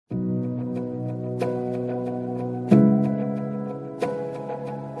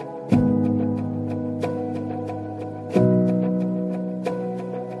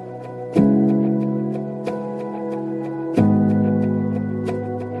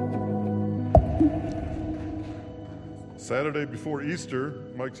Saturday before Easter,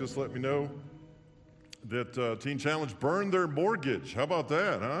 Mike just let me know that Teen Challenge burned their mortgage. How about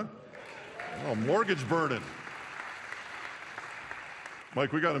that, huh? Oh, mortgage burning.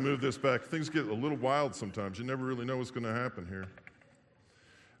 Mike, we got to move this back. Things get a little wild sometimes. You never really know what's going to happen here.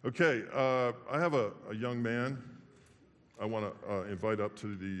 Okay, I have a young man I want to invite up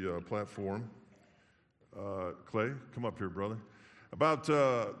to the platform. Clay, come up here, brother. About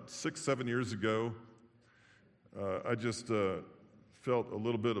 6-7 years ago, I just felt a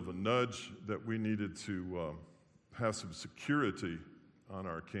little bit of a nudge that we needed to have some security on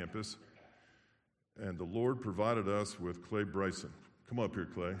our campus, and the Lord provided us with Clay Bryson. Come up here,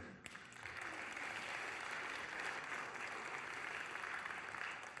 Clay.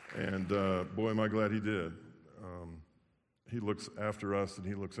 And boy, am I glad he did. He looks after us, and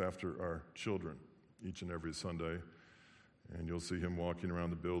he looks after our children each and every Sunday. And you'll see him walking around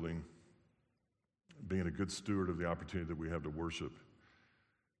the building, being a good steward of the opportunity that we have to worship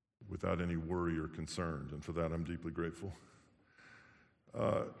without any worry or concern. And for that, I'm deeply grateful.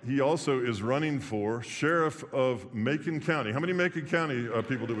 He also is running for sheriff of Macon County. How many Macon County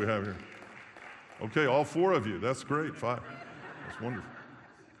people do we have here? Okay, all 4 of you. That's great. 5. That's wonderful.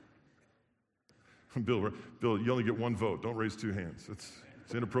 Bill, you only get 1 vote. Don't raise 2 hands. It's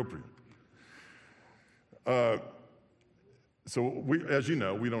inappropriate. So we, as you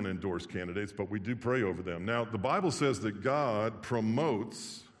know, we don't endorse candidates, but we do pray over them. Now, the Bible says that God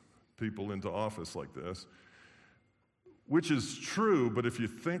promotes people into office like this, which is true, but if you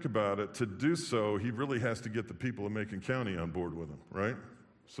think about it, to do so, he really has to get the people of Macon County on board with him, right?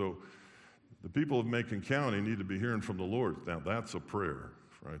 So the people of Macon County need to be hearing from the Lord. Now, that's a prayer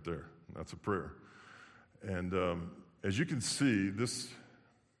right there. That's a prayer. And as you can see, this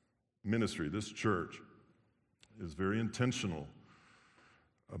ministry, this church, is very intentional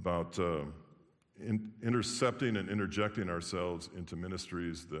about intercepting and interjecting ourselves into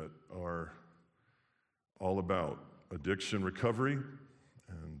ministries that are all about addiction recovery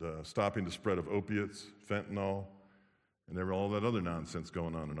and stopping the spread of opiates, fentanyl, and all that other nonsense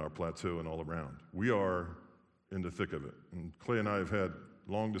going on in our plateau and all around. We are in the thick of it. And Clay and I have had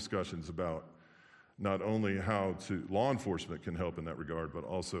long discussions about not only how law enforcement can help in that regard, but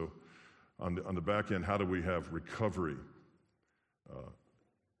also on the back end, how do we have recovery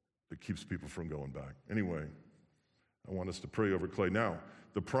that keeps people from going back? Anyway, I want us to pray over Clay. Now,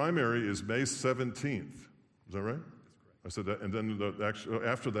 the primary is May 17th. Is that right? That's correct. I said that, and then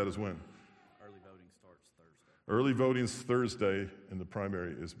after that is when? Early voting starts Thursday. Early voting's Thursday, and the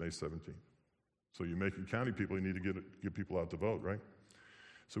primary is May 17th. So you Macon County people, you need to get people out to vote, right?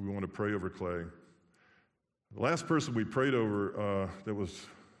 So we want to pray over Clay. The last person we prayed over that was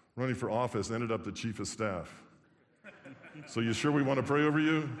running for office ended up the chief of staff. So you sure we want to pray over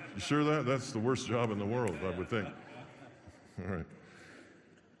you? You sure that? That's the worst job in the world, I would think. All right.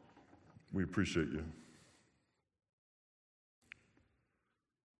 We appreciate you.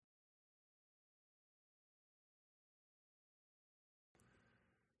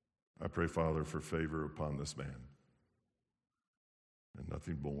 I pray, Father, for favor upon this man, and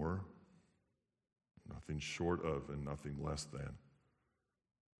nothing more, nothing short of, and nothing less than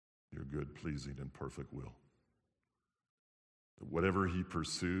your good, pleasing, and perfect will. That whatever he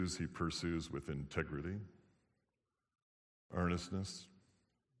pursues with integrity, earnestness,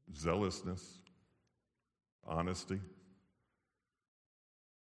 zealousness, honesty,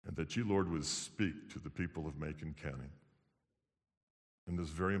 and that you, Lord, would speak to the people of Macon County in this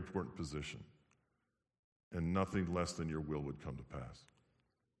very important position, and nothing less than your will would come to pass.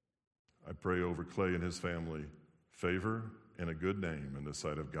 I pray over Clay and his family favor and a good name in the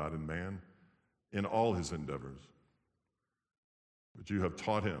sight of God and man in all his endeavors. But you have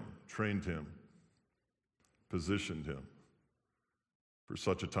taught him, trained him, positioned him for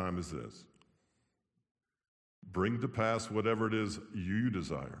such a time as this. Bring to pass whatever it is you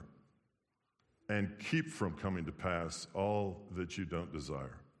desire, and keep from coming to pass all that you don't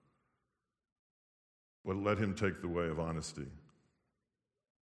desire. But let him take the way of honesty,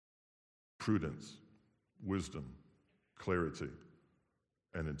 prudence, wisdom, clarity,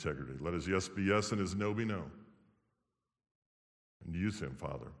 and integrity. Let his yes be yes and his no be no. And use him,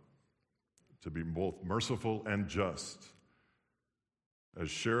 Father, to be both merciful and just,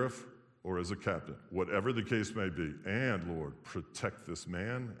 as sheriff or as a captain, whatever the case may be. And, Lord, protect this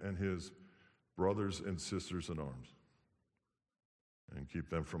man and his brothers and sisters in arms, and keep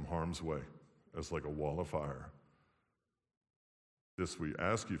them from harm's way as like a wall of fire. This we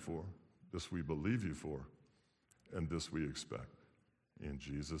ask you for, this we believe you for, and this we expect. In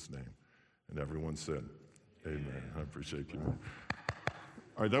Jesus' name. And everyone said, amen. I appreciate you.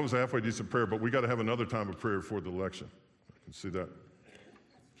 All right, that was a halfway decent prayer, but we got to have another time of prayer before the election. See that?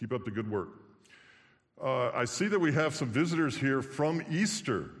 Keep up the good work. I see that we have some visitors here from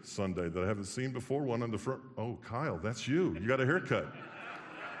Easter Sunday that I haven't seen before. One on the front. Oh, Kyle, that's you. You got a haircut.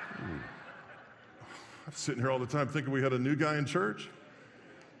 Ooh. I'm sitting here all the time thinking we had a new guy in church.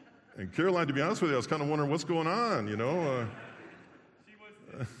 And Caroline, to be honest with you, I was kind of wondering what's going on, you know.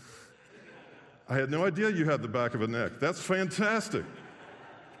 I had no idea you had the back of a neck. That's fantastic.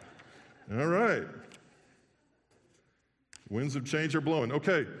 All right. Winds of change are blowing.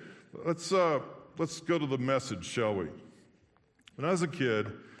 Okay, let's go to the message, shall we? When I was a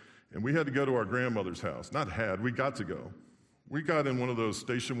kid, and we had to go to our grandmother's house, we got to go. We got in one of those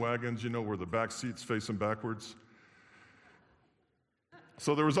station wagons, you know, where the back seat's facing backwards.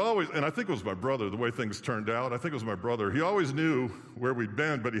 So there was always, and I think it was my brother, the way things turned out, I think it was my brother. He always knew where we'd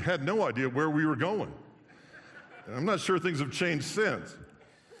been, but he had no idea where we were going. And I'm not sure things have changed since.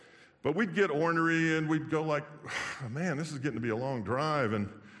 But we'd get ornery and we'd go like, man, this is getting to be a long drive. And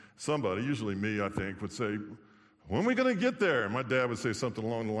somebody, usually me, I think, would say, when are we going to get there? And my dad would say something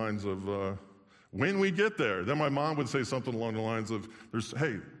along the lines of, when we get there. Then my mom would say something along the lines of,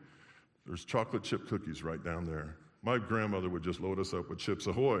 there's chocolate chip cookies right down there. My grandmother would just load us up with Chips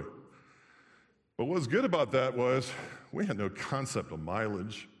Ahoy. But what was good about that was we had no concept of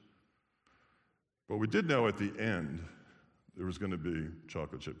mileage. But we did know at the end there was going to be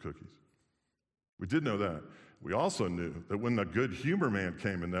chocolate chip cookies. We did know that. We also knew that when the good humor man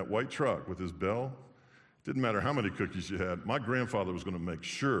came in that white truck with his bell, it didn't matter how many cookies you had, my grandfather was going to make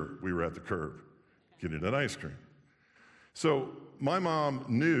sure we were at the curb getting that ice cream. So my mom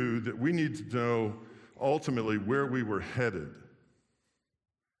knew that we needed to know ultimately where we were headed.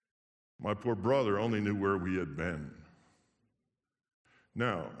 My poor brother only knew where we had been.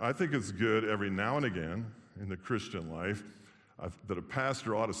 Now, I think it's good every now and again in the Christian life that a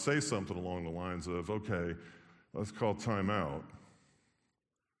pastor ought to say something along the lines of, okay, let's call time out,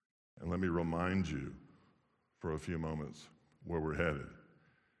 and let me remind you for a few moments where we're headed,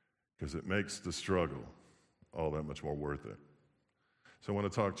 because it makes the struggle all that much more worth it. So I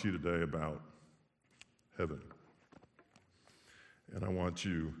want to talk to you today about heaven. And I want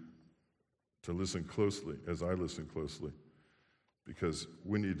you to listen closely as I listen closely, because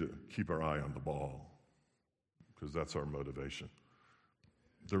we need to keep our eye on the ball, because that's our motivation.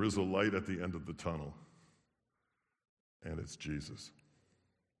 There is a light at the end of the tunnel, and it's Jesus.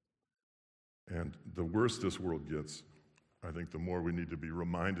 And the worse this world gets, I think the more we need to be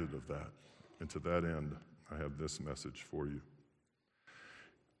reminded of that. And to that end, I have this message for you.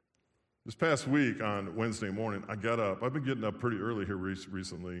 This past week on Wednesday morning, I got up. I've been getting up pretty early here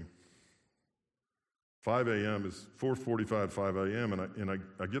recently. 5 a.m. is 4:45, 5 a.m., and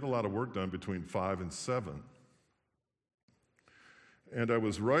I get a lot of work done between 5 and 7. And I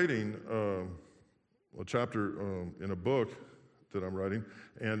was writing a chapter in a book that I'm writing,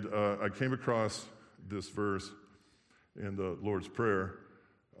 and I came across this verse in the Lord's Prayer,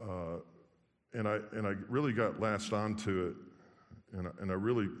 and I really got latched onto it, and I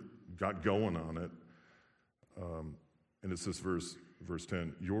really got going on it. And it's this verse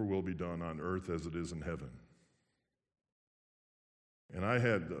 10, your will be done on earth as it is in heaven. And I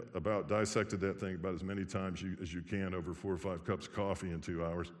had about dissected that thing about as many times as you can over 4 or 5 cups of coffee in 2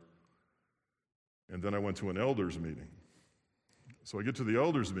 hours. And then I went to an elders meeting. So I get to the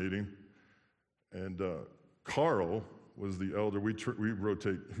elders meeting, and Carl was the elder. We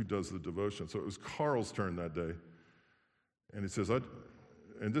rotate who does the devotion. So it was Carl's turn that day. And he says,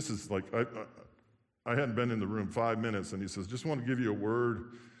 and this is like, I hadn't been in the room 5 minutes, and he says, just want to give you a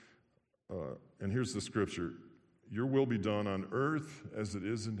word, and here's the scripture. Your will be done on earth as it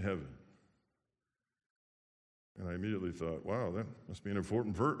is in heaven. And I immediately thought, wow, that must be an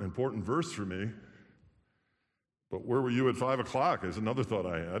important verse for me. But where were you at 5 o'clock is another thought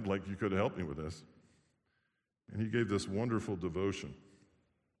I had, like you could have helped me with this. And he gave this wonderful devotion,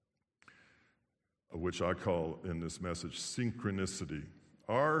 which I call in this message synchronicity.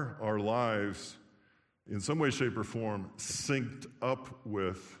 Are our lives, in some way, shape, or form, synced up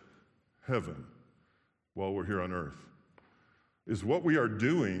with heaven while we're here on earth? Is what we are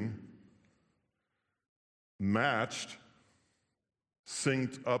doing matched,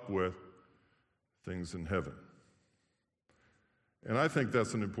 synced up with things in heaven? And I think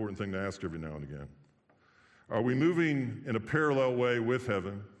that's an important thing to ask every now and again. Are we moving in a parallel way with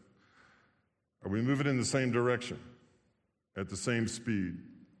heaven? Are we moving in the same direction, at the same speed,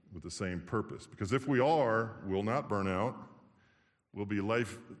 with the same purpose? Because if we are, we'll not burn out. We'll be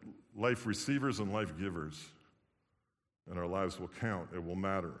life receivers and life givers. And our lives will count, it will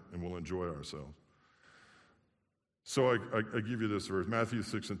matter, and we'll enjoy ourselves. So I give you this verse, Matthew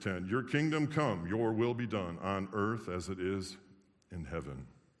 6:10. Your kingdom come, your will be done on earth as it is in heaven.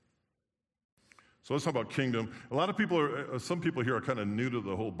 So let's talk about kingdom. Some people here are kind of new to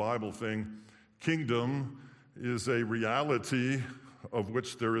the whole Bible thing. Kingdom is a reality of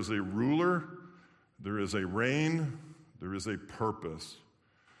which there is a ruler, there is a reign, there is a purpose.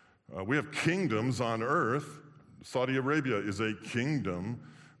 We have kingdoms on earth. Saudi Arabia is a kingdom,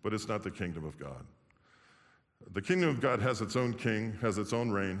 but it's not the kingdom of God. The kingdom of God has its own king, has its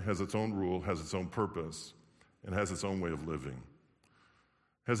own reign, has its own rule, has its own purpose, and has its own way of living.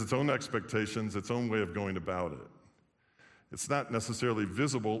 Has its own expectations, its own way of going about it. It's not necessarily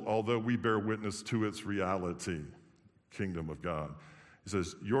visible, although we bear witness to its reality, kingdom of God. He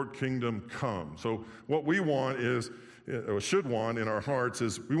says, your kingdom come. So what we want is, or should want in our hearts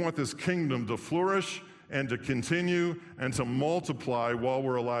is, we want this kingdom to flourish and to continue and to multiply while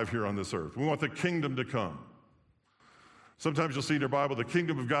we're alive here on this earth. We want the kingdom to come. Sometimes you'll see in your Bible, the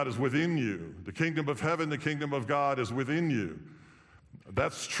kingdom of God is within you. The kingdom of heaven, the kingdom of God is within you.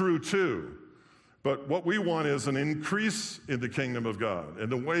 That's true too. But what we want is an increase in the kingdom of God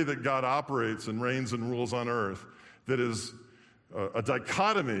and the way that God operates and reigns and rules on earth that is a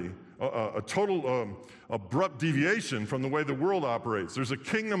dichotomy, a total abrupt deviation from the way the world operates. There's a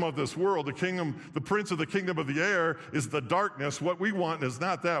kingdom of this world. The prince of the kingdom of the air is the darkness. What we want is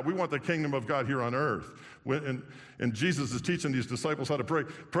not that. We want the kingdom of God here on earth. And Jesus is teaching these disciples how to pray.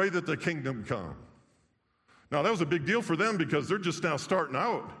 Pray that the kingdom come. Now, that was a big deal for them because they're just now starting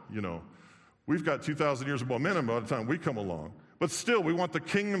out, We've got 2,000 years of momentum by the time we come along. But still, we want the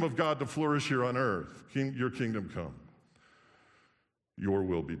kingdom of God to flourish here on earth. Your kingdom come. Your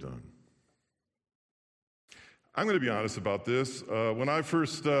will be done. I'm going to be honest about this. When I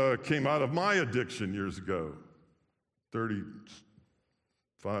first came out of my addiction years ago,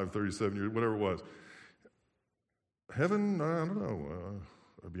 35, 37 years, whatever it was, heaven, I don't know.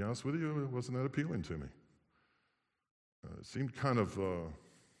 I'll be honest with you, it wasn't that appealing to me. It seemed kind of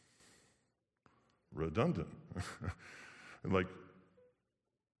redundant. And like,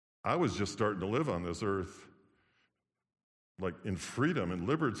 I was just starting to live on this earth like in freedom and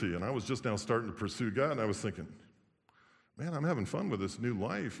liberty, and I was just now starting to pursue God, and I was thinking, man, I'm having fun with this new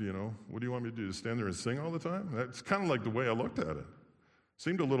life, What do you want me to do, stand there and sing all the time? That's kind of like the way I looked at it.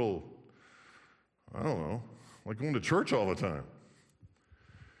 Seemed a little, I don't know, like going to church all the time.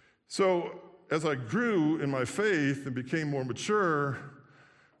 So as I grew in my faith and became more mature,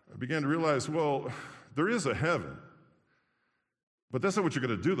 I began to realize, well, there is a heaven, but that's not what you're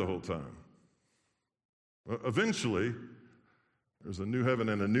going to do the whole time. Eventually, there's a new heaven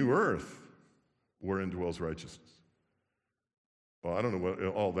and a new earth wherein dwells righteousness. Well, I don't know what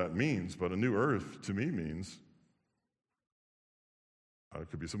all that means, but a new earth to me means there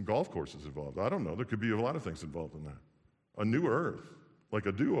could be some golf courses involved. I don't know. There could be a lot of things involved in that. A new earth, like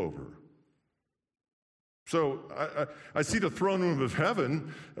a do-over. So I see the throne room of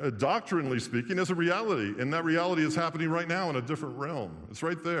heaven, doctrinally speaking, as a reality. And that reality is happening right now in a different realm. It's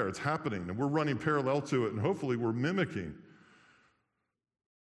right there. It's happening. And we're running parallel to it. And hopefully we're mimicking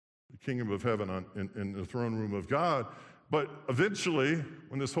the kingdom of heaven in the throne room of God. But eventually,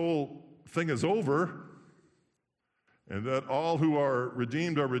 when this whole thing is over, and that all who are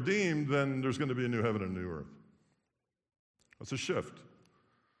redeemed, then there's going to be a new heaven and a new earth. That's a shift.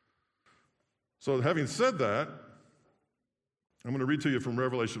 So having said that, I'm going to read to you from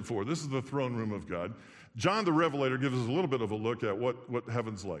Revelation 4. This is the throne room of God. John the Revelator gives us a little bit of a look at what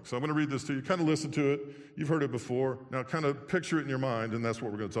heaven's like. So I'm going to read this to you. Kind of listen to it. You've heard it before. Now kind of picture it in your mind, and that's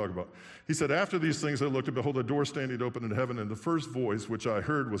what we're going to talk about. He said, after these things I looked, and behold, a door standing open in heaven, and the first voice which I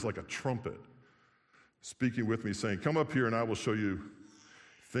heard was like a trumpet, speaking with me, saying, come up here, and I will show you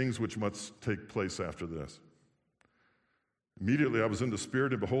things which must take place after this. Immediately I was in the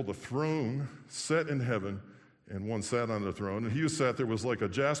Spirit, and behold, a throne set in heaven, and one sat on the throne. And he who sat there was like a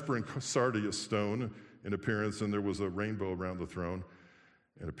jasper and sardius stone in appearance, and there was a rainbow around the throne,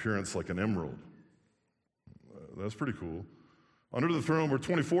 in appearance like an emerald. That's pretty cool. Under the throne were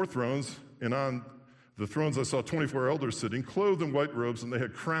 24 thrones, and on the thrones I saw 24 elders sitting, clothed in white robes, and they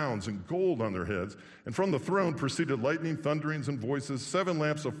had crowns and gold on their heads. And from the throne proceeded lightning, thunderings, and voices. 7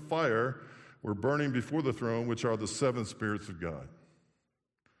 lamps of fire were burning before the throne, which are the 7 spirits of God.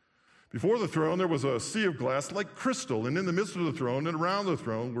 Before the throne there was a sea of glass like crystal, and in the midst of the throne and around the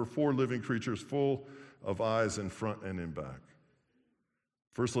throne were 4 living creatures full of eyes in front and in back.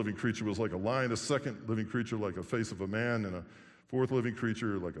 First living creature was like a lion, a second living creature like a face of a man, and a fourth living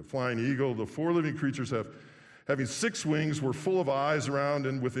creature like a flying eagle. The 4 living creatures having 6 wings were full of eyes around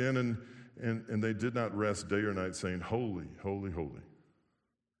and within, and they did not rest day or night, saying, Holy, holy, holy,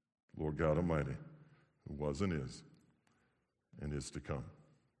 Lord God Almighty, who was and is, and is to come.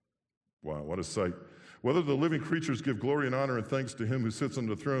 Wow, what a sight. Whether the living creatures give glory and honor and thanks to him who sits on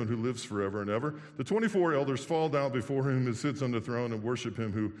the throne, who lives forever and ever. The 24 elders fall down before him who sits on the throne and worship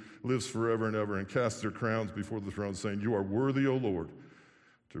him who lives forever and ever, and cast their crowns before the throne, saying, "You are worthy, O Lord,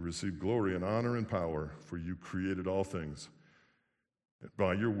 to receive glory and honor and power, for you created all things.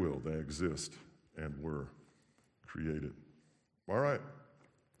 By your will they exist and were created." All right.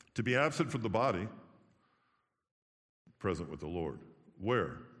 To be absent from the body, present with the Lord.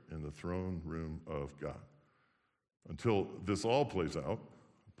 Where? In the throne room of God. Until this all plays out,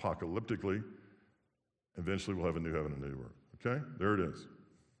 apocalyptically, eventually we'll have a new heaven and a new earth. Okay? There it is.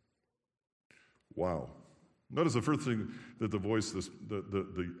 Wow. Notice the first thing that the voice,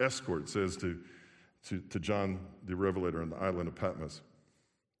 the escort says to John the Revelator on the island of Patmos.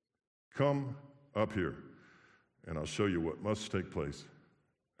 Come up here, and I'll show you what must take place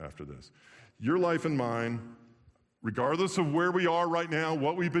after this. Your life and mine, regardless of where we are right now,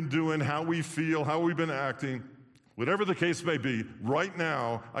 what we've been doing, how we feel, how we've been acting, whatever the case may be, right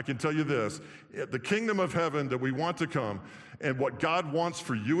now, I can tell you this, the kingdom of heaven that we want to come, and what God wants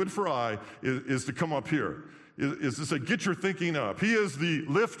for you and for I is to come up here, is to say, get your thinking up. He is the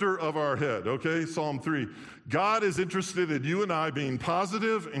lifter of our head, okay? Psalm 3. God is interested in you and I being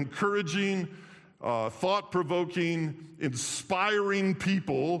positive, encouraging, thought-provoking, inspiring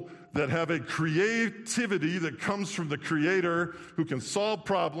people that have a creativity that comes from the Creator, who can solve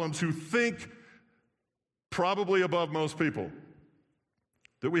problems, who think probably above most people.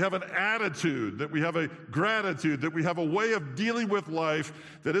 That we have an attitude, that we have a gratitude, that we have a way of dealing with life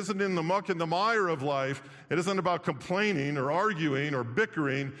that isn't in the muck and the mire of life. It isn't about complaining or arguing or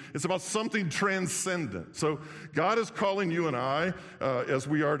bickering. It's about something transcendent. So God is calling you and I, as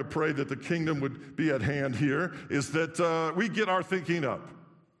we are to pray that the kingdom would be at hand here, is that we get our thinking up.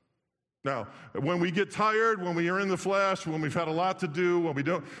 Now, when we get tired, when we are in the flesh, when we've had a lot to do, when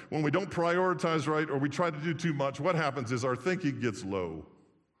we don't prioritize right, or we try to do too much, what happens is our thinking gets low.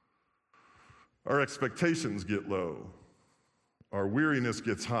 Our expectations get low. Our weariness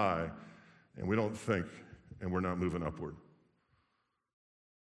gets high, and we don't think, and we're not moving upward.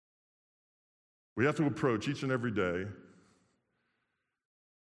 We have to approach each and every day,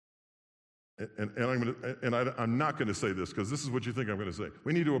 I'm not going to say this because this is what you think I'm going to say.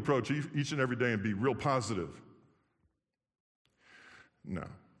 We need to approach each and every day and be real positive. No.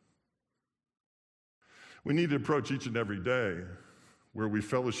 We need to approach each and every day where we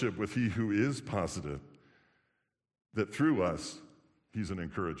fellowship with He who is positive, that through us, He's an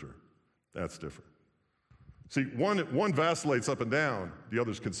encourager. That's different. See, one vacillates up and down, the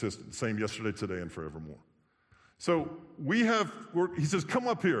other's consistent, same yesterday, today, and forevermore. So he says, come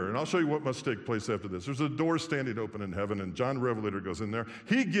up here, and I'll show you what must take place after this. There's a door standing open in heaven, and John the Revelator goes in there.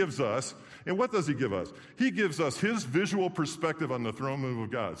 He gives us, and what does he give us? He gives us his visual perspective on the throne room of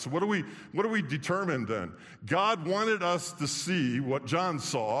God. So what do we determine then? God wanted us to see what John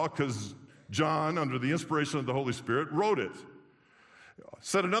saw, because John, under the inspiration of the Holy Spirit, wrote it.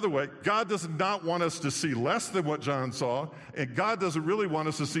 Said another way, God does not want us to see less than what John saw, and God doesn't really want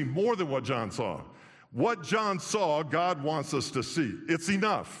us to see more than what John saw. What John saw, God wants us to see. It's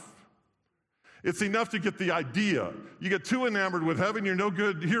enough. It's enough to get the idea. You get too enamored with heaven, you're no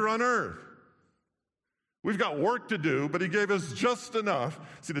good here on earth. We've got work to do, but He gave us just enough.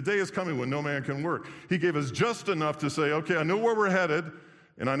 See, the day is coming when no man can work. He gave us just enough to say, okay, I know where we're headed,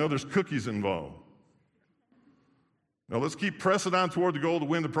 and I know there's cookies involved. Now let's keep pressing on toward the goal to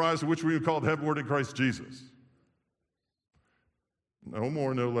win the prize, of which we are called heavenward in Christ Jesus. No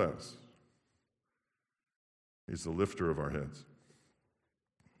more, no less. He's the lifter of our heads.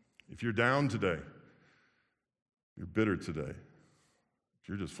 If you're down today, you're bitter today, if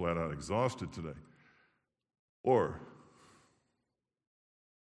you're just flat out exhausted today, or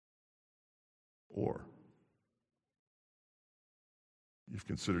you've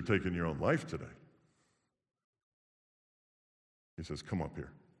considered taking your own life today, He says, come up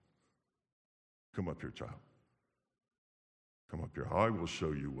here. Come up here, child. Come up here. I will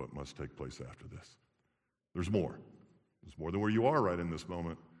show you what must take place after this. There's more. There's more than where you are right in this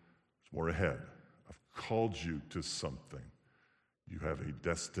moment. There's more ahead. I've called you to something. You have a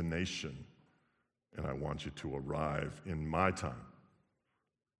destination, and I want you to arrive in my time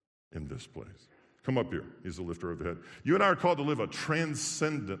in this place. Come up here. He's the lifter of the head. You and I are called to live a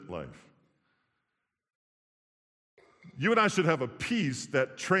transcendent life. You and I should have a peace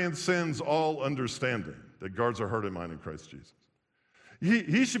that transcends all understanding, that guards our heart and mind in Christ Jesus.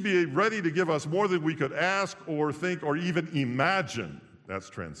 He should be ready to give us more than we could ask or think or even imagine. That's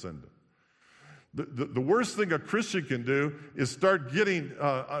transcendent. The worst thing a Christian can do is start getting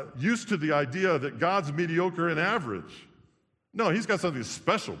used to the idea that God's mediocre and average. No, he's got something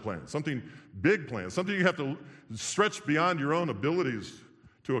special planned, something big planned, something you have to stretch beyond your own abilities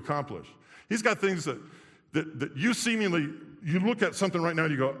to accomplish. He's got things that you seemingly, you look at something right now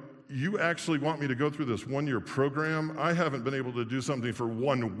and you go, you actually want me to go through this one-year program? I haven't been able to do something for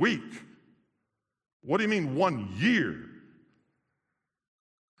 1 week. What do you mean 1 year?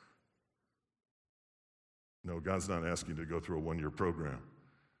 No, God's not asking you to go through a 1-year program.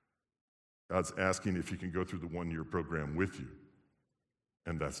 God's asking if he can go through the 1-year program with you.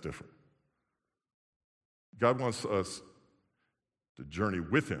 And that's different. God wants us to journey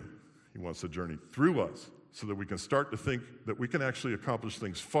with him. He wants to journey through us so that we can start to think that we can actually accomplish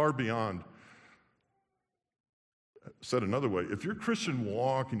things far beyond. Said another way, if your Christian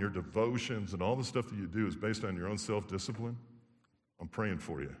walk and your devotions and all the stuff that you do is based on your own self-discipline, I'm praying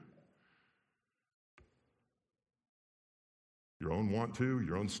for you. Your own want to,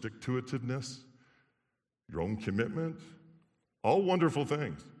 your own stick-to-itiveness, your own commitment, all wonderful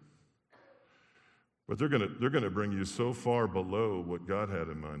things. But they're gonna bring you so far below what God had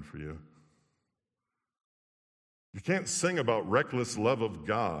in mind for you. You can't sing about reckless love of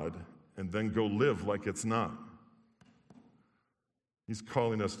God and then go live like it's not. He's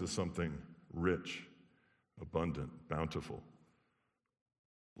calling us to something rich, abundant, bountiful,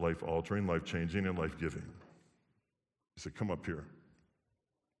 life-altering, life-changing, and life-giving. He said, come up here.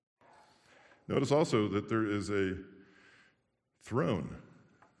 Notice also that there is a throne.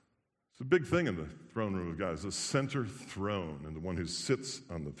 It's a big thing in the throne room of God. It's the center throne, and the one who sits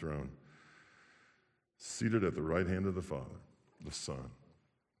on the throne, seated at the right hand of the Father, the Son.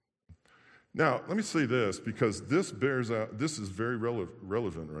 Now, let me say this, because this is very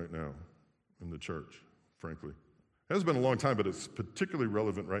relevant right now in the church, frankly. It has been a long time, but it's particularly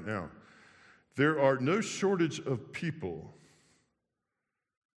relevant right now. There are no shortage of people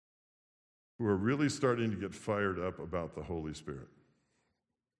who are really starting to get fired up about the Holy Spirit.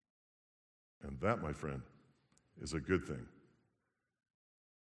 And that, my friend, is a good thing.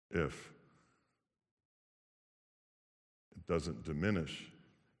 If it doesn't diminish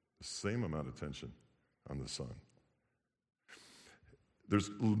the same amount of tension on the Son. There's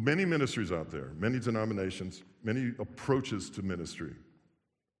many ministries out there, many denominations, many approaches to ministry.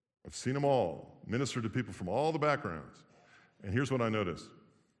 I've seen them all, minister to people from all the backgrounds. And here's what I noticed.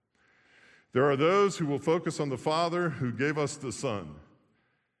 There are those who will focus on the Father who gave us the Son,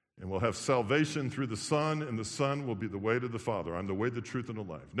 and will have salvation through the Son, and the Son will be the way to the Father. I'm the way, the truth, and the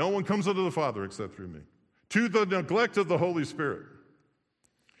life. No one comes unto the Father except through me. To the neglect of the Holy Spirit.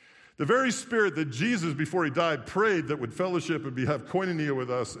 The very Spirit that Jesus, before he died, prayed that would fellowship and have koinonia with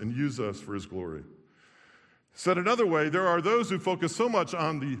us and use us for his glory. Said another way, there are those who focus so much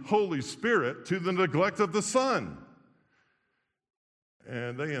on the Holy Spirit to the neglect of the Son.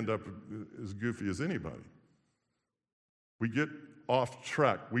 And they end up as goofy as anybody. We get off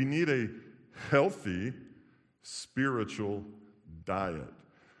track. We need a healthy spiritual diet,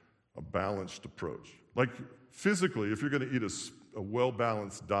 a balanced approach. Like physically, if you're going to eat a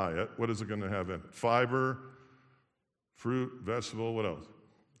well-balanced diet, what is it going to have in it? Fiber, fruit, vegetable, what else?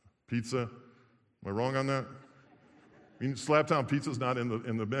 Pizza? Am I wrong on that? I mean, Slaptown pizza's not in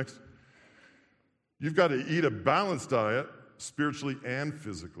the mix. You've got to eat a balanced diet, spiritually and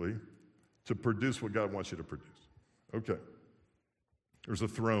physically, to produce what God wants you to produce. Okay. There's a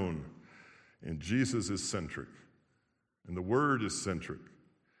throne, and Jesus is centric, and the Word is centric,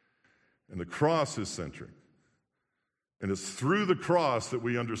 and the cross is centric, and it's through the cross that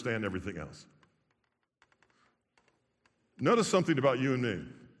we understand everything else. Notice something about you and me.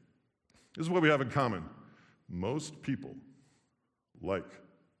 This is what we have in common. Most people like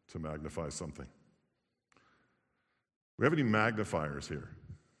to magnify something. We have any magnifiers here?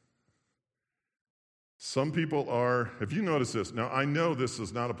 Some people are, have you noticed this? Now, I know this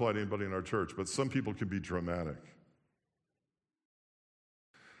does not apply to anybody in our church, but some people can be dramatic.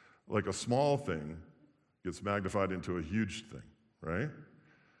 Like a small thing gets magnified into a huge thing, right?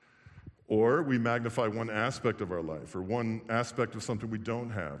 Or we magnify one aspect of our life, or one aspect of something we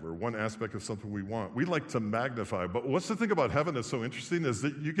don't have, or one aspect of something we want. We like to magnify, but what's the thing about heaven that's so interesting is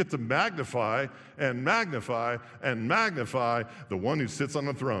that you get to magnify and magnify and magnify the one who sits on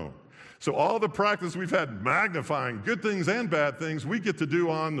the throne. So all the practice we've had magnifying good things and bad things, we get to do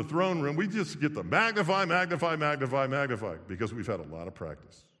on the throne room. We just get to magnify, magnify, magnify, magnify, because we've had a lot of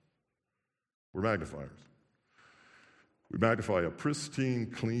practice. We're magnifiers. We magnify a pristine,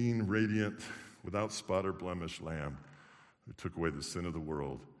 clean, radiant, without spot or blemish lamb who took away the sin of the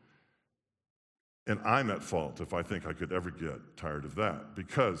world. And I'm at fault if I think I could ever get tired of that,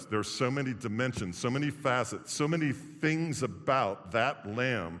 because there's so many dimensions, so many facets, so many things about that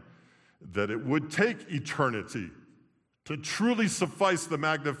lamb that it would take eternity to truly suffice the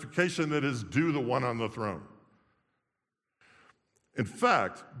magnification that is due the one on the throne. In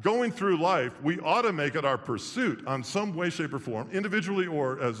fact, going through life, we ought to make it our pursuit on some way, shape, or form, individually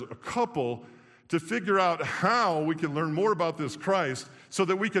or as a couple, to figure out how we can learn more about this Christ so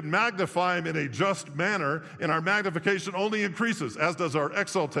that we can magnify him in a just manner, and our magnification only increases, as does our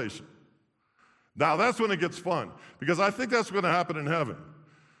exaltation. Now, that's when it gets fun, because I think that's going to happen in heaven.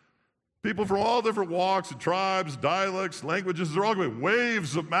 People from all different walks and tribes, dialects, languages, they're all going to be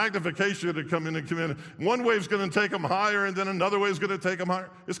waves of magnification to come in and come in. One wave's going to take them higher, and then another wave's going to take them higher.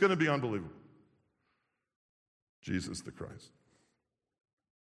 It's going to be unbelievable. Jesus the Christ.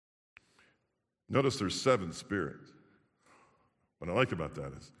 Notice there's 7 spirits. What I like about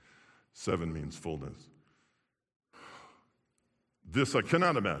that is 7 means fullness. This I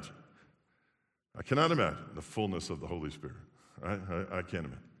cannot imagine. I cannot imagine the fullness of the Holy Spirit. I can't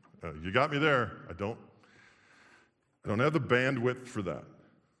imagine. You got me there. I don't have the bandwidth for that.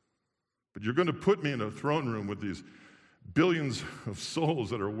 But you're going to put me in a throne room with these billions of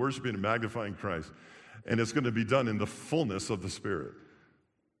souls that are worshiping and magnifying Christ, and it's going to be done in the fullness of the Spirit.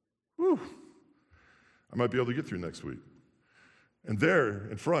 Whew. I might be able to get through next week. And there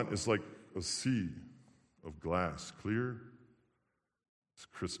in front is like a sea of glass, clear as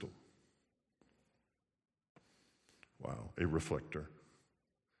crystal. Wow, a reflector.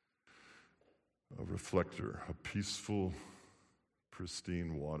 A reflector, a peaceful,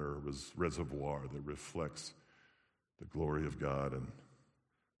 pristine water reservoir that reflects the glory of God and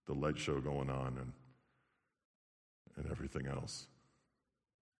the light show going on and everything else.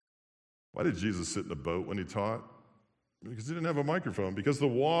 Why did Jesus sit in a boat when he taught? Because he didn't have a microphone, because the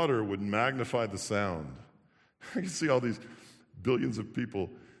water would magnify the sound. I can see all these billions of people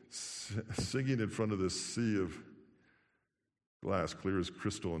singing in front of this sea of glass, clear as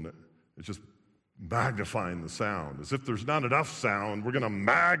crystal, and it's just magnifying the sound. As if there's not enough sound, we're going to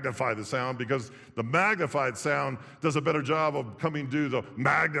magnify the sound, because the magnified sound does a better job of coming due to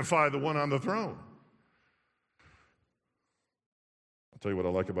magnify the one on the throne. I'll tell you what I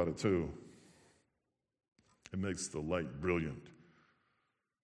like about it too. It makes the light brilliant.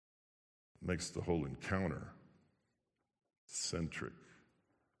 It makes the whole encounter centric.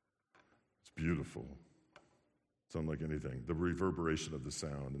 It's beautiful. It's unlike anything. The reverberation of the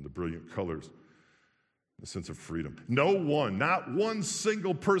sound and the brilliant colors, the sense of freedom. No one, not one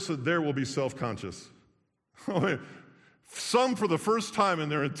single person there will be self-conscious. Some for the first time in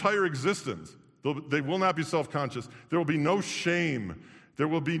their entire existence, they will not be self-conscious. There will be no shame. There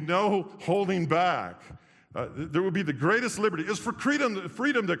will be no holding back. There will be the greatest liberty. It's for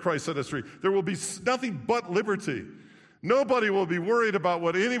freedom that Christ set us free. There will be nothing but liberty. Nobody will be worried about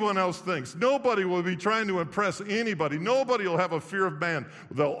what anyone else thinks. Nobody will be trying to impress anybody. Nobody will have a fear of man.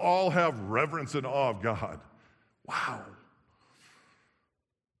 They'll all have reverence and awe of God. Wow.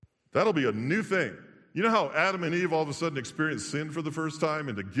 That'll be a new thing. You know how Adam and Eve all of a sudden experienced sin for the first time,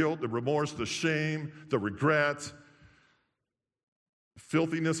 and the guilt, the remorse, the shame, the regret, the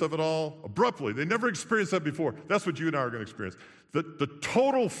filthiness of it all? Abruptly. They never experienced that before. That's what you and I are going to experience. The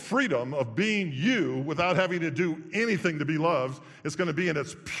total freedom of being you without having to do anything to be loved is going to be in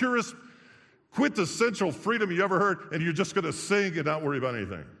its purest, quintessential freedom you ever heard, and you're just going to sing and not worry about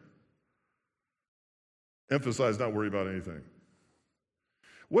anything. Emphasize not worry about anything.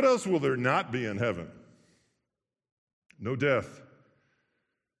 What else will there not be in heaven? No death,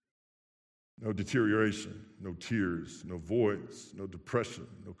 no deterioration, no tears, no voids, no depression,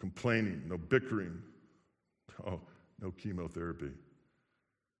 no complaining, no bickering, no chemotherapy,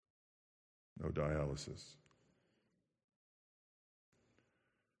 no dialysis,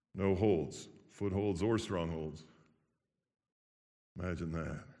 no holds, footholds or strongholds. Imagine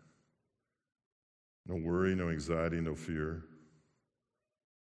that. No worry, no anxiety, no fear.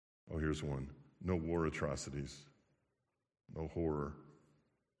 Oh, here's one. No war atrocities, no horror,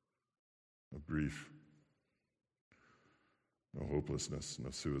 no grief, no hopelessness,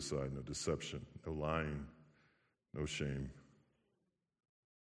 no suicide, no deception, no lying, no shame.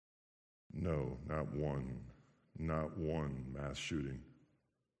 No, not one mass shooting.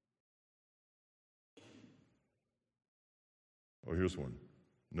 Oh, here's one.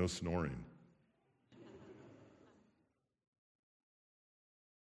 No snoring.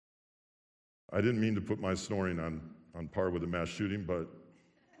 I didn't mean to put my snoring on par with a mass shooting, but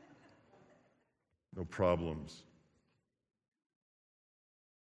no problems.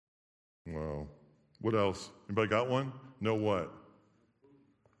 Well, what else? Anybody got one? No what?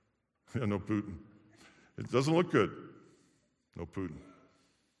 Yeah, no Putin. It doesn't look good. No Putin.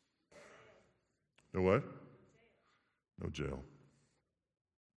 No what? No jail.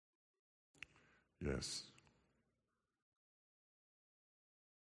 Yes.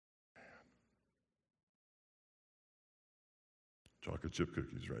 Chocolate chip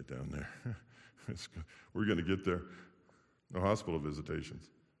cookies right down there. We're going to get there. No hospital visitations.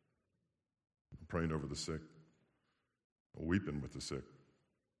 No praying over the sick. No weeping with the sick.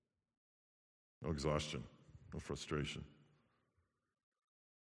 No exhaustion. No frustration.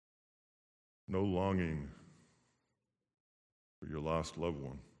 No longing for your lost loved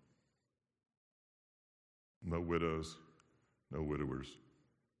one. No widows. No widowers.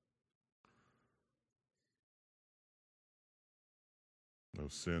 No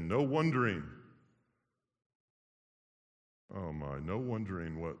sin. No wondering. Oh my, no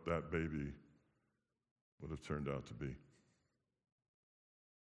wondering what that baby would have turned out to be.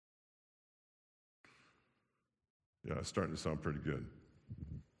 Yeah, it's starting to sound pretty good.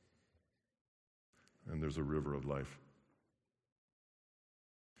 And there's a river of life.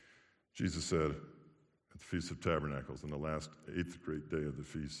 Jesus said at the Feast of Tabernacles, on the last 8th great day of the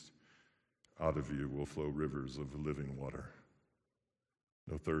feast, out of you will flow rivers of living water.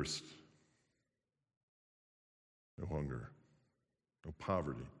 No thirst, no hunger, no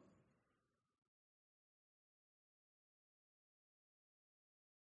poverty.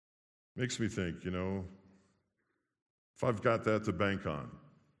 Makes me think, if I've got that to bank on,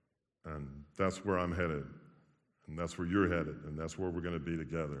 and that's where I'm headed, and that's where you're headed, and that's where we're going to be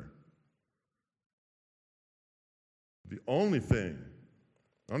together. The only thing,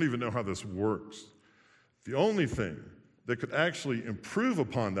 I don't even know how this works, the only thing that could actually improve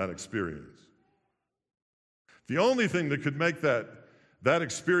upon that experience, the only thing that could make that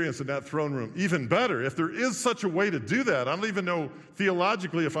experience in that throne room even better, if there is such a way to do that, I don't even know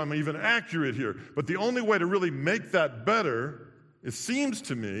theologically if I'm even accurate here, but the only way to really make that better, it seems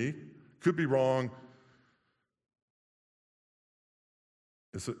to me, could be wrong,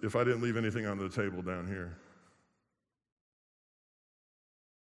 is if I didn't leave anything on the table down here.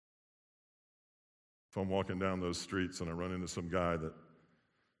 If I'm walking down those streets and I run into some guy that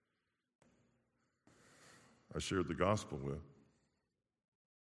I shared the gospel with,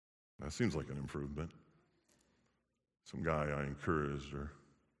 that seems like an improvement. Some guy I encouraged, or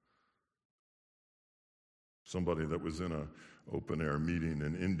somebody that was in an open-air meeting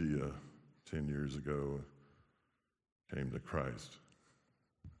in India 10 years ago came to Christ.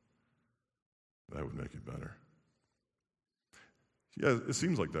 That would make it better. Yeah, it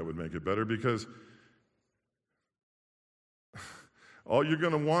seems like that would make it better because all you're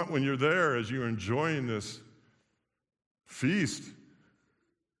going to want when you're there as you're enjoying this feast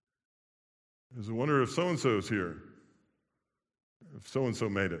is to wonder if so-and-so's here, if so-and-so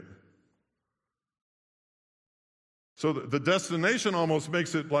made it. So the destination almost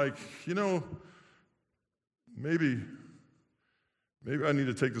makes it like, maybe I need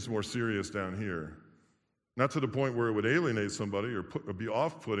to take this more serious down here. Not to the point where it would alienate somebody or be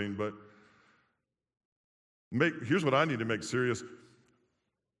off-putting, but here's what I need to make serious.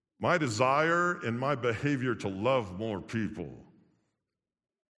 My desire and my behavior to love more people,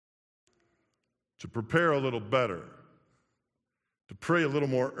 to prepare a little better, to pray a little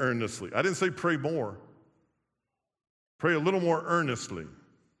more earnestly. I didn't say pray more. Pray a little more earnestly.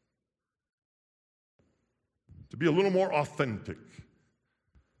 To be a little more authentic.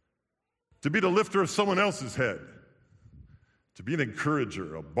 To be the lifter of someone else's head. To be an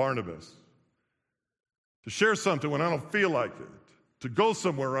encourager, a Barnabas. To share something when I don't feel like it. To go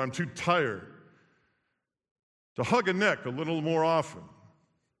somewhere I'm too tired. To hug a neck a little more often.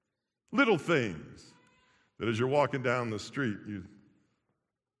 Little things that as you're walking down the street,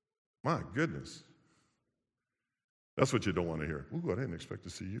 my goodness. That's what you don't want to hear. Ooh, I didn't expect to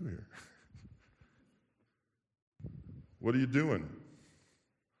see you here. What are you doing?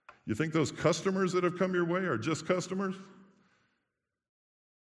 You think those customers that have come your way are just customers?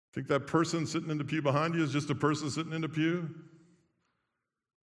 Think that person sitting in the pew behind you is just a person sitting in the pew?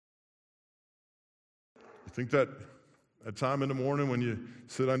 You think that at time in the morning when you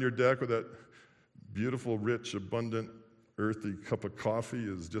sit on your deck with that beautiful, rich, abundant, earthy cup of coffee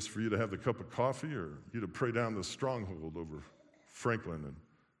is just for you to have the cup of coffee, or you to pray down the stronghold over Franklin and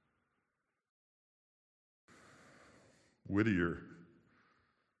Whittier?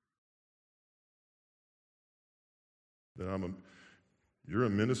 That you're a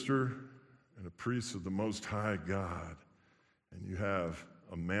minister and a priest of the Most High God, and you have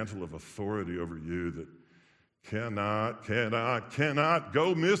a mantle of authority over you that cannot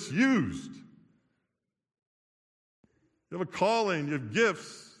go misused. You have a calling, you have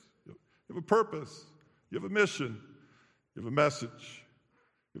gifts, you have a purpose, you have a mission, you have a message,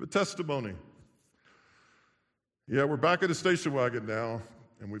 you have a testimony. Yeah, we're back at the station wagon now,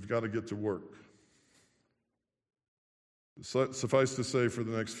 and we've got to get to work. Suffice to say, for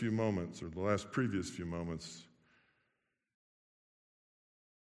the next few moments, or the previous few moments,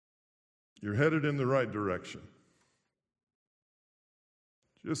 You're headed in the right direction.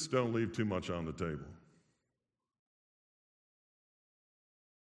 Just don't leave too much on the table.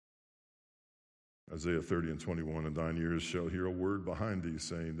 Isaiah 30:21, and thine ears shall hear a word behind thee,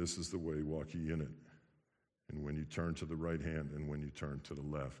 saying, this is the way, walk ye in it. And when you turn to the right hand, and when you turn to the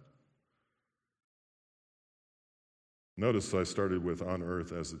left. Notice I started with on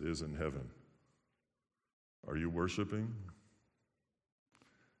earth as it is in heaven. Are you worshiping?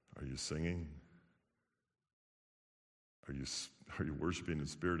 Are you singing? Are you worshiping in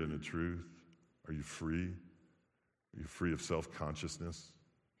spirit and in truth? Are you free? Are you free of self-consciousness?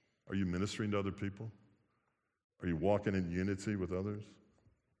 Are you ministering to other people? Are you walking in unity with others?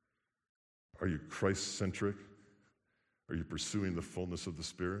 Are you Christ-centric? Are you pursuing the fullness of the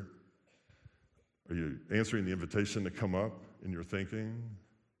Spirit? Are you answering the invitation to come up in your thinking,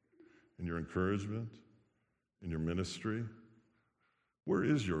 in your encouragement, in your ministry? Where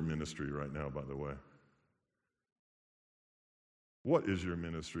is your ministry right now, by the way? What is your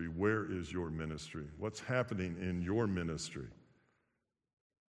ministry? Where is your ministry? What's happening in your ministry?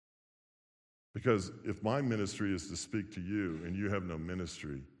 Because if my ministry is to speak to you and you have no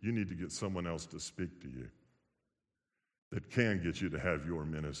ministry, you need to get someone else to speak to you that can get you to have your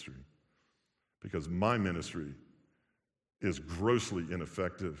ministry. Because my ministry is grossly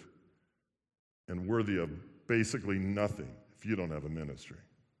ineffective and worthy of basically nothing if you don't have a ministry.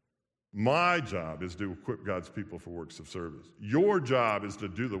 My job is to equip God's people for works of service. Your job is to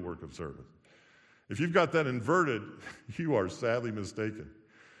do the work of service. If you've got that inverted, you are sadly mistaken.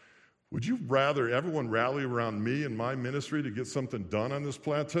 Would you rather everyone rally around me and my ministry to get something done on this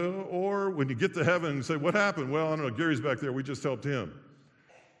plateau? Or when you get to heaven and say, what happened? Well, I don't know, Gary's back there, we just helped him.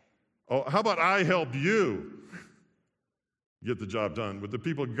 Oh, how about I help you get the job done with the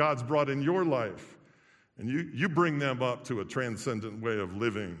people God's brought in your life? And you bring them up to a transcendent way of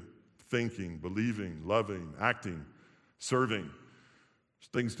living, thinking, believing, loving, acting, serving. There's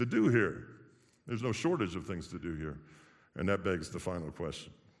things to do here. There's no shortage of things to do here. And that begs the final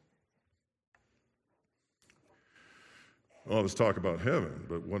question. Well, let's talk about heaven,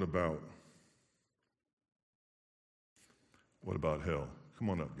 but what about hell?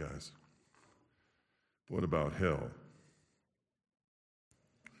 Come on up, guys. What about hell?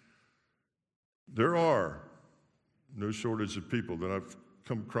 There are no shortage of people that I've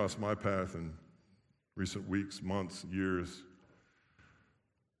come across my path in recent weeks, months, years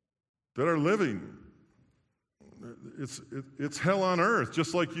that are living. It's hell on earth,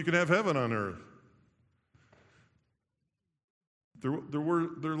 just like you can have heaven on earth.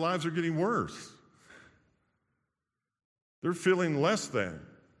 Their lives are getting worse. They're feeling less than.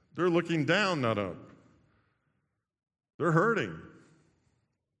 They're looking down, not up. They're hurting.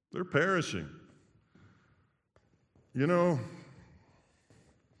 They're perishing. You know,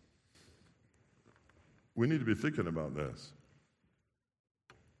 we need to be thinking about this.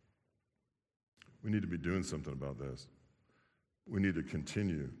 We need to be doing something about this. We need to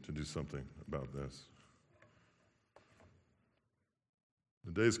continue to do something about this.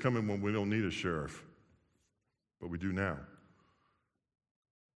 The day's coming when we don't need a sheriff, but we do now.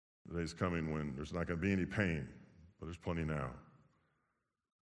 The day's coming when there's not going to be any pain, but there's plenty now.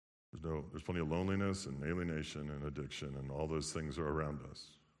 There's plenty of loneliness and alienation and addiction, and all those things are around us.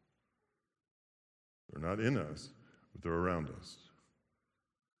 They're not in us, but they're around us.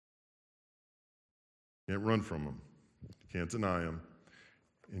 You can't run from them. You can't deny them.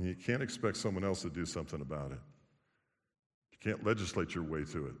 And you can't expect someone else to do something about it. You can't legislate your way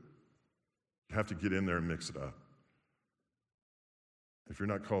to it. You have to get in there and mix it up. If you're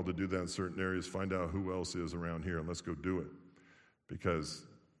not called to do that in certain areas, find out who else is around here and let's go do it. Because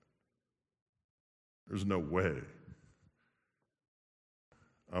there's no way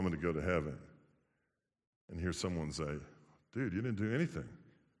I'm going to go to heaven and hear someone say, dude, you didn't do anything.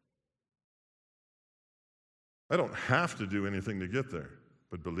 I don't have to do anything to get there,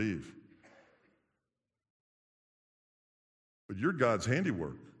 but believe. But you're God's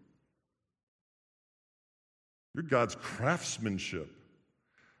handiwork. You're God's craftsmanship.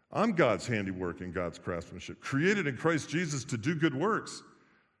 I'm God's handiwork and God's craftsmanship, created in Christ Jesus to do good works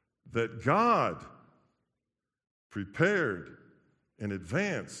that God prepared in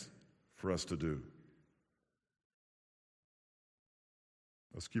advance for us to do.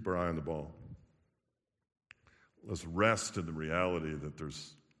 Let's keep our eye on the ball. Let's rest in the reality that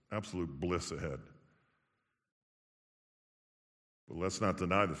there's absolute bliss ahead. But let's not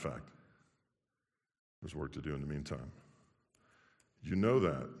deny the fact there's work to do in the meantime. You know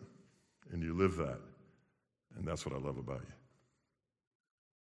that, and you live that, and that's what I love about you.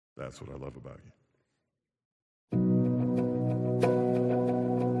 That's what I love about you.